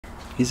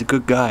he's a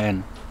good guy,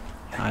 and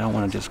I don't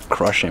want to just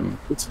crush him.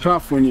 It's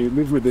tough when you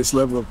live with this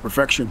level of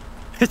perfection.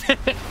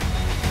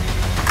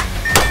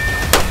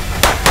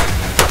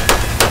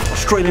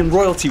 Australian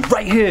royalty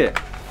right here.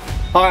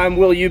 Hi, I'm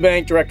Will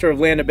Eubank, Director of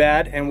Land of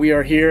Bad, and we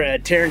are here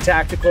at Taran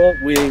Tactical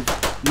with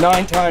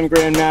 9-time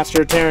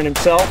Grandmaster Taran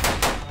himself.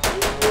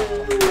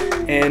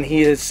 And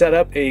he has set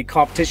up a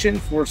competition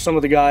for some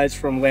of the guys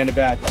from Land of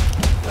Bad.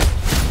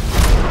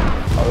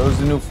 Are those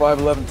the new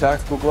 511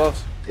 tactical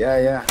gloves?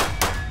 Yeah.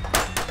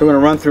 We're going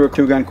to run through a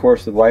 2-gun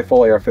course with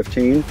rifle,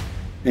 AR-15,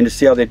 and to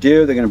see how they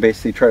do, they're going to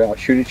basically try to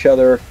outshoot each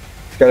other.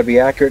 It's got to be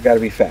accurate, got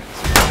to be fast.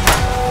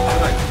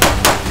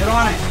 Get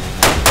on it.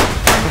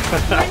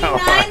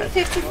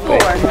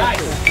 29.54.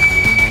 Nice.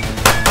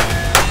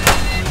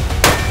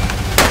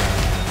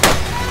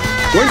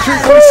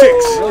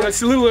 1-3-46.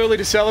 It's a little early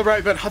to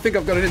celebrate, but I think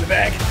I've got it in the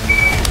bag.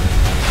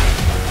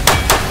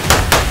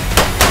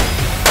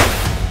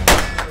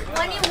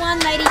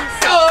 21.86.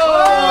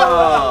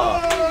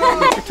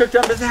 You took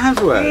down Mr.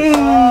 Hemsworth.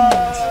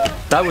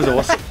 That was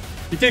awesome.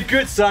 You did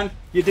good, son.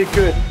 You did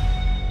good.